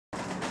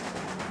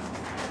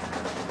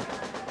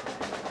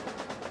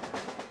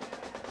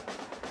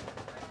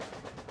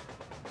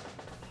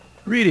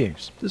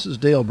Greetings, this is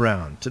Dale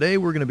Brown. Today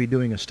we're going to be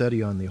doing a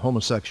study on the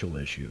homosexual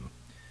issue.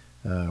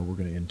 We're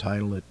going to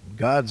entitle it,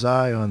 God's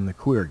Eye on the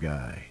Queer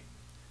Guy.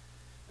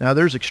 Now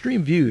there's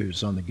extreme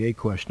views on the gay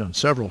question on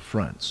several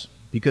fronts.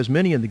 Because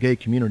many in the gay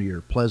community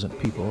are pleasant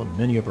people and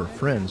many of our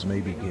friends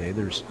may be gay,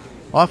 there's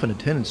often a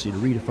tendency to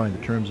redefine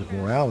the terms of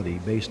morality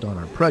based on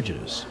our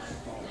prejudice.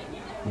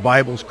 The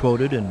Bible's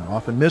quoted and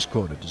often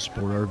misquoted to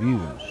support our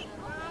views.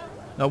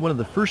 Now one of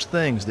the first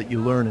things that you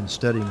learn in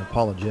studying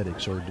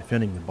apologetics or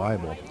defending the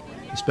Bible,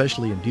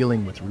 especially in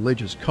dealing with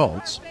religious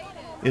cults,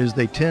 is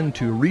they tend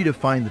to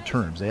redefine the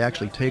terms. They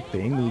actually take the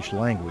English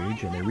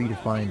language and they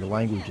redefine the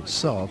language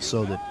itself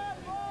so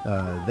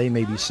that they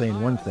may be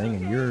saying one thing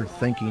and you're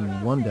thinking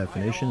one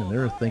definition and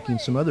they're thinking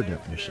some other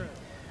definition.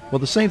 Well,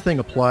 the same thing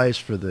applies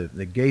for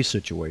the gay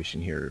situation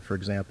here. For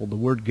example, the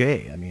word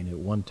gay. I mean, at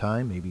one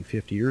time, maybe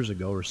 50 years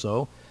ago or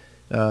so,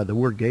 the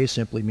word gay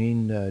simply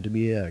mean to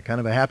be a kind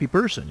of a happy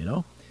person, you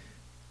know.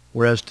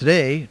 Whereas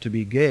today, to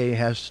be gay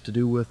has to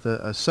do with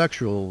a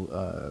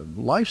sexual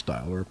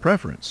lifestyle or a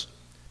preference.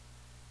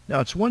 Now,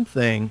 it's one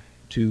thing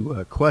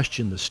to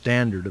question the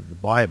standard of the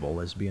Bible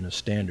as being a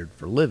standard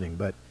for living,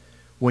 but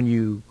when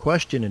you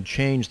question and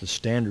change the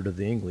standard of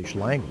the English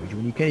language,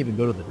 when you can't even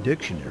go to the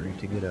dictionary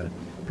to get a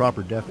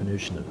proper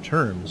definition of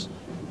terms,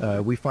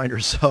 we find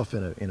ourselves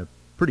in a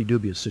pretty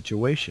dubious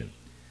situation.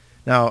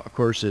 Now, of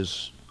course,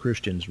 as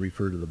Christians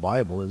refer to the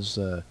Bible as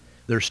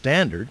their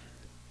standard,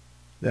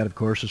 that, of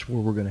course, is where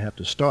we're going to have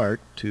to start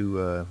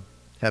to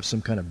have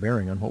some kind of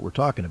bearing on what we're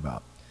talking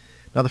about.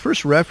 Now, the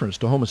first reference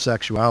to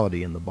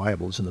homosexuality in the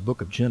Bible is in the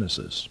book of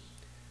Genesis.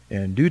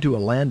 And due to a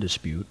land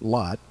dispute,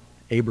 Lot,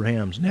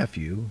 Abraham's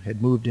nephew,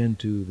 had moved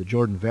into the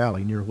Jordan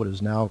Valley near what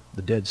is now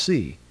the Dead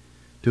Sea,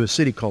 to a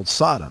city called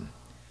Sodom.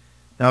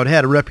 Now, it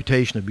had a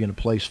reputation of being a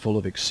place full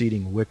of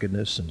exceeding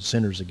wickedness and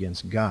sinners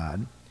against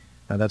God.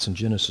 Now, that's in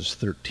Genesis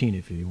 13,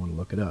 if you want to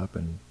look it up,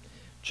 and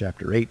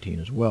chapter 18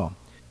 as well.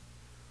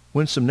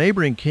 When some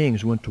neighboring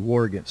kings went to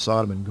war against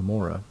Sodom and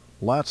Gomorrah,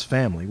 Lot's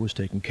family was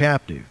taken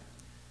captive.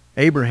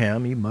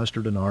 Abraham, he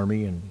mustered an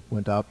army and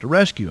went out to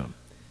rescue him.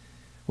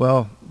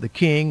 Well, the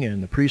king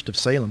and the priest of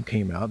Salem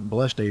came out and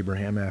blessed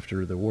Abraham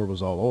after the war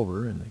was all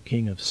over, and the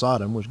king of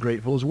Sodom was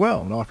grateful as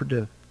well and offered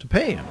to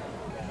pay him.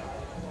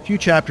 A few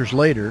chapters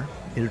later,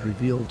 it is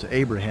revealed to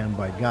Abraham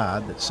by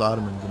God that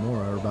Sodom and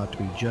Gomorrah are about to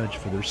be judged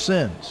for their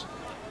sins.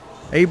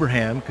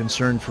 Abraham,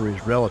 concerned for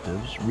his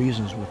relatives,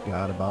 reasons with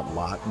God about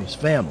Lot and his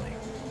family.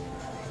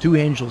 2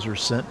 angels are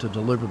sent to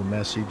deliver the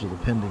message of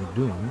the pending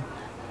doom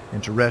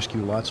and to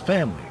rescue Lot's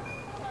family.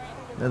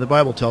 Now, the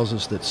Bible tells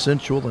us that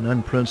sensual and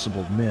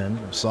unprincipled men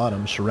of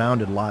Sodom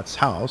surrounded Lot's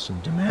house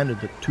and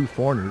demanded that 2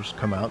 foreigners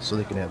come out so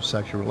they could have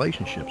sexual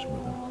relationships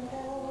with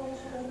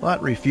him.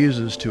 Lot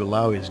refuses to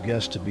allow his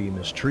guests to be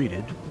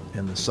mistreated,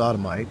 and the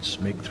Sodomites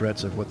make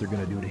threats of what they're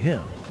going to do to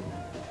him.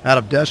 Out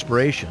of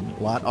desperation,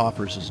 Lot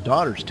offers his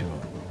daughters to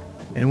him.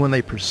 And when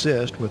they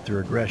persist with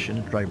their aggression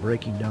and try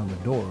breaking down the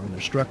door, and they're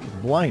struck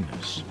with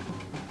blindness,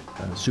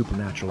 a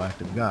supernatural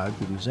act of God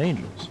through these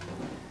angels.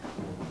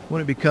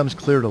 When it becomes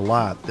clear to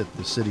Lot that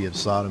the city of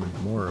Sodom and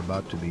Gomorrah are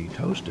about to be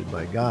toasted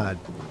by God,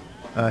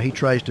 he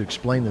tries to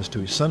explain this to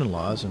his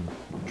son-in-laws and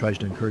tries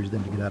to encourage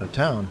them to get out of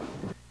town,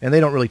 and they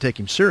don't really take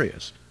him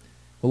serious.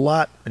 Well,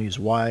 Lot and his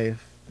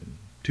wife and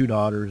 2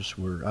 daughters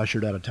were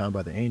ushered out of town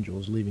by the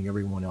angels, leaving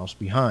everyone else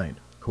behind.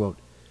 Quote,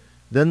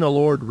 "Then the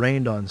Lord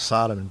rained on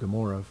Sodom and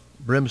Gomorrah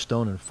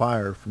brimstone and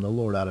fire from the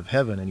Lord out of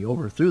heaven, and he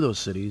overthrew those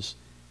cities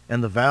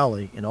and the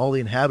valley and all the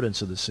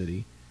inhabitants of the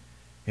city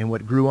and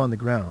what grew on the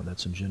ground."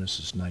 That's in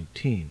Genesis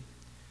 19.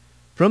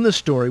 From this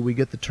story we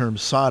get the term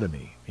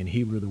sodomy. In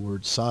Hebrew, the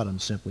word Sodom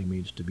simply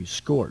means to be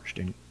scorched,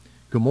 and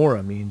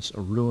Gomorrah means a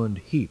ruined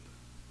heap.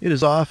 It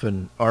is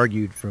often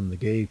argued from the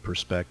gay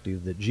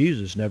perspective that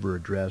Jesus never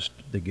addressed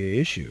the gay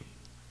issue.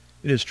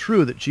 It is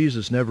true that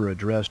Jesus never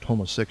addressed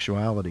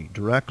homosexuality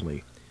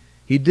directly.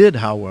 He did,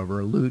 however,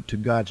 allude to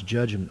God's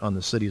judgment on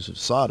the cities of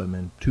Sodom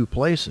in 2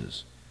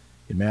 places,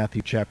 in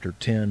Matthew chapter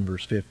 10,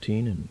 verse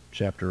 15, and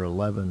chapter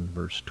 11,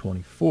 verse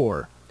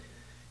 24.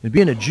 And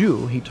being a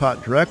Jew, he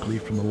taught directly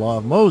from the law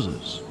of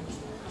Moses.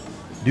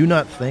 "Do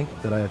not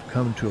think that I have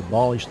come to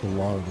abolish the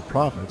law of the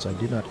prophets. I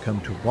did not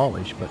come to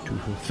abolish, but to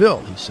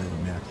fulfill," he said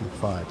in Matthew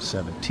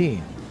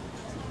 5:17.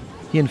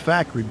 He in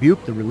fact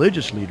rebuked the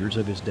religious leaders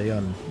of his day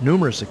on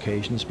numerous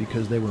occasions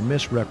because they were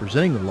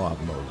misrepresenting the law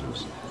of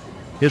Moses.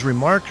 His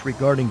remarks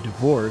regarding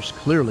divorce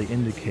clearly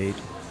indicate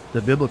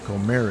the biblical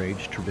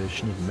marriage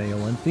tradition of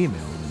male and female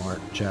in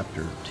Mark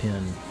chapter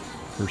 10,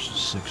 verses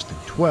 6 through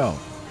 12.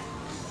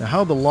 Now,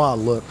 how the law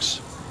looks,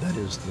 that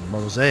is the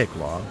Mosaic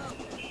law,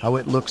 how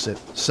it looks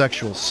at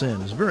sexual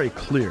sin is very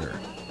clear.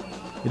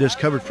 It is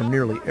covered from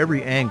nearly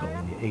every angle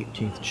in the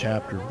 18th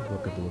chapter of the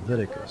book of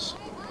Leviticus.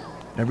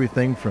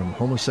 Everything from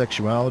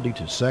homosexuality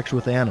to sex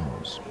with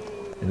animals.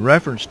 In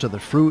reference to the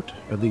fruit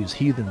of these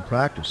heathen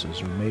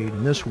practices are made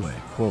in this way,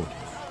 quote,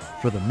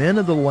 "For the men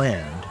of the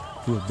land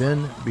who have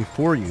been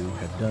before you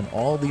have done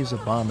all these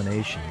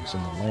abominations,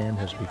 and the land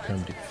has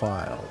become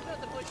defiled."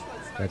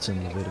 That's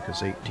in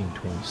Leviticus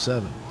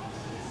 18:27.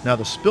 Now,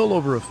 the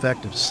spillover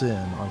effect of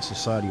sin on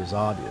society is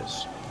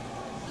obvious.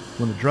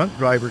 When a drunk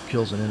driver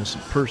kills an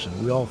innocent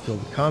person, we all feel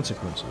the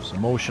consequences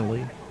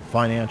emotionally,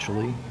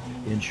 financially.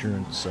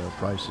 Insurance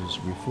prices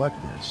reflect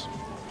this.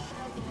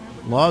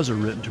 Laws are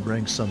written to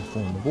bring some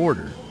form of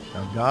order.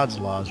 Now, God's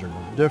laws are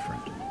no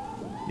different.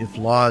 If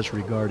laws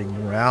regarding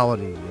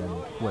morality and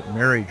what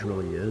marriage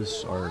really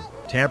is are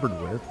tampered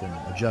with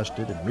and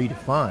adjusted and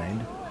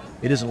redefined,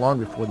 it isn't long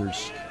before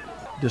there's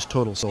this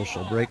total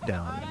social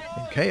breakdown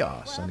and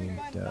chaos. I mean,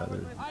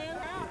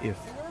 if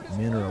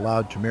men are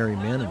allowed to marry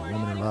men and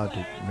women are allowed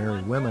to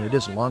marry women, it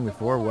isn't long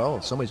before,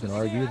 well, somebody's going to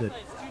argue that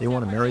they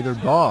want to marry their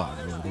dog,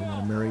 or they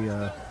want to marry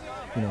a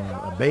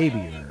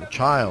baby or a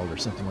child or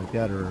something like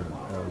that, or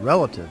a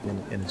relative,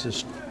 and it's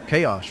just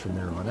chaos from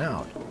there on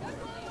out.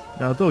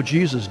 Now, though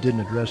Jesus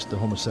didn't address the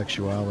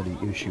homosexuality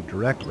issue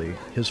directly,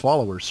 his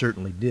followers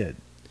certainly did.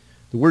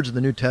 The words of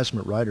the New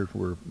Testament writer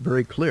were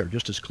very clear,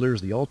 just as clear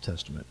as the Old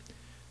Testament.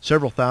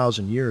 Several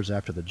thousand years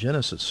after the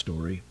Genesis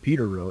story,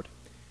 Peter wrote,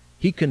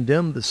 "He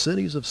condemned the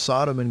cities of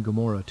Sodom and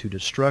Gomorrah to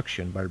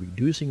destruction by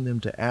reducing them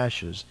to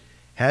ashes,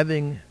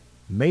 having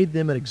made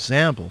them an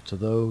example to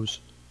those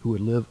who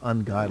would live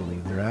ungodly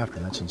thereafter."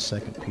 That's in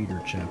 2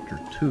 Peter chapter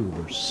 2,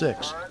 verse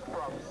 6.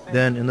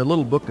 Then in the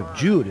little book of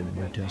Jude in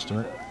the New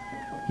Testament,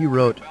 he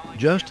wrote,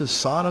 "Just as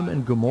Sodom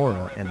and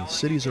Gomorrah and the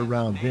cities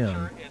around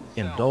them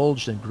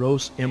indulged in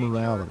gross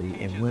immorality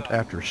and went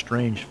after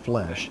strange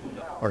flesh,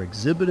 are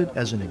exhibited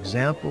as an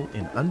example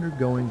in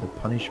undergoing the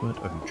punishment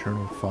of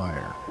eternal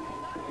fire."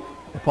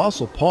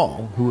 Apostle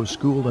Paul, who was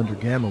schooled under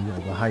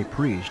Gamaliel the high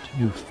priest,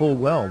 knew full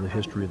well the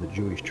history of the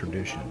Jewish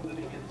tradition.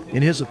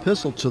 In his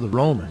epistle to the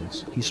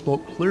Romans, he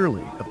spoke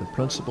clearly of the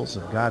principles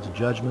of God's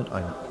judgment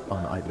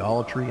on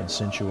idolatry and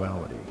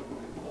sensuality.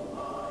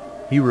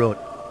 He wrote,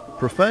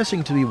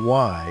 "Professing to be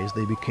wise,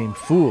 they became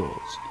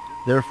fools.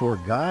 Therefore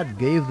God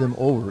gave them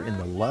over in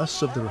the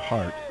lusts of their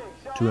heart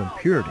to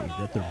impurity,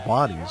 that their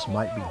bodies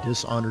might be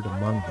dishonored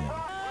among them.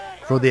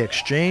 For they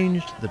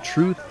exchanged the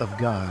truth of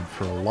God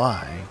for a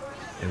lie,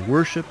 and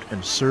worshipped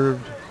and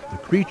served the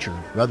creature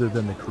rather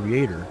than the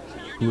Creator,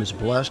 who is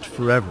blessed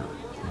forever.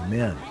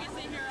 Amen.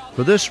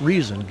 For this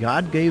reason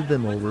God gave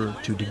them over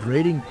to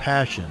degrading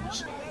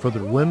passions, for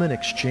their women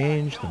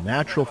exchanged the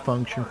natural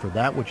function for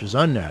that which is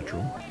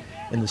unnatural.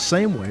 In the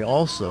same way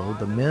also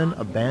the men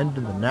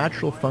abandoned the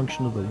natural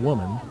function of the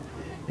woman,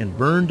 and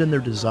burned in their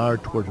desire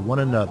toward one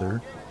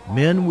another,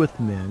 men with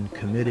men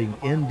committing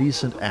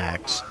indecent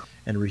acts,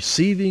 and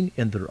receiving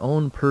in their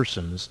own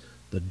persons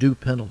the due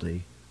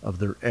penalty of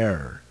their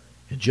error.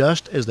 And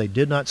just as they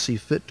did not see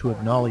fit to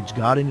acknowledge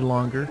God any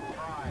longer,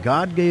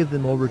 God gave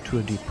them over to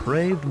a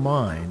depraved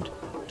mind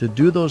to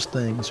do those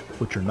things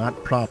which are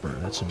not proper."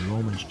 That's in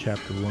Romans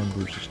chapter 1,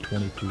 verses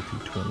 22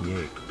 through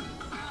 28.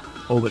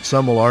 Oh, but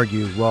some will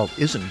argue, well,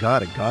 isn't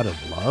God a God of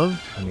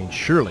love? I mean,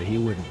 surely he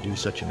wouldn't do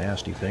such a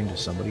nasty thing to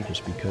somebody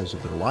just because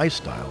of their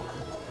lifestyle.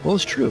 Well,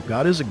 it's true.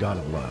 God is a God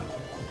of love.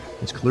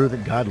 It's clear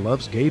that God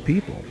loves gay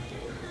people.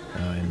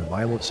 In the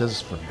Bible it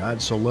says, "For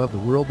God so loved the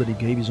world that he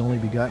gave his only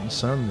begotten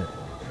Son, that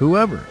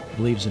whoever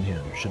believes in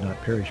him should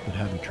not perish but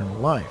have eternal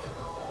life."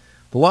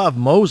 The law of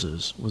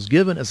Moses was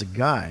given as a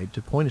guide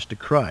to point us to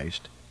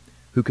Christ,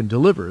 who can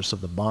deliver us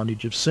of the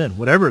bondage of sin,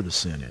 whatever the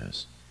sin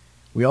is.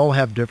 We all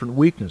have different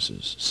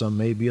weaknesses. Some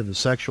may be of the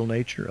sexual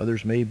nature,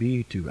 others may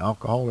be to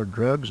alcohol or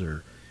drugs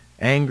or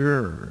anger,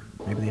 or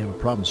maybe they have a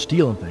problem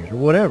stealing things or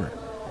whatever.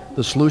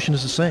 The solution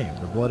is the same,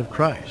 the blood of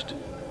Christ.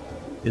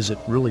 Is it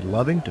really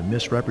loving to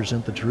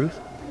misrepresent the truth?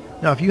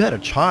 Now, if you had a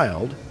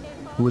child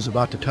who was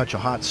about to touch a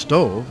hot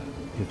stove,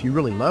 if you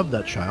really love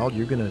that child,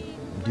 you're going to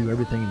do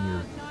everything in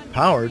your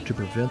power to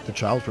prevent the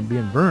child from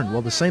being burned.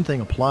 Well, the same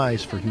thing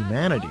applies for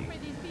humanity.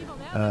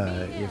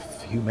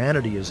 If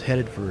humanity is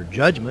headed for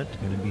judgment,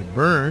 going to be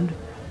burned,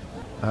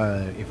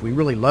 if we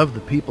really love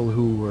the people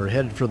who are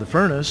headed for the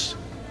furnace,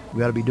 we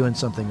got to be doing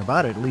something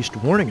about it, at least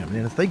warning them.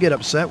 And if they get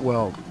upset,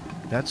 well,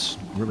 that's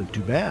really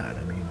too bad.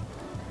 I mean,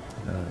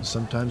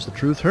 sometimes the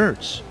truth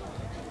hurts.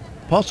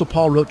 Apostle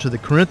Paul wrote to the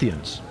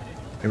Corinthians,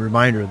 a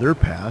reminder of their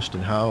past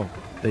and how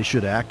they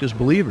should act as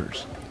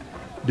believers.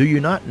 "Do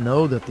you not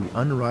know that the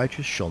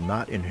unrighteous shall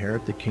not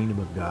inherit the kingdom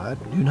of God?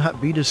 Do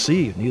not be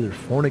deceived, neither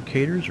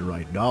fornicators or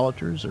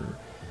idolaters or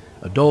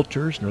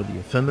adulterers, nor the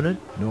effeminate,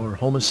 nor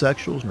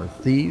homosexuals, nor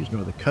thieves,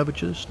 nor the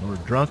covetous, nor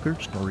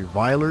drunkards, nor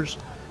revilers,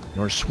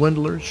 nor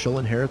swindlers shall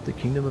inherit the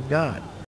kingdom of God.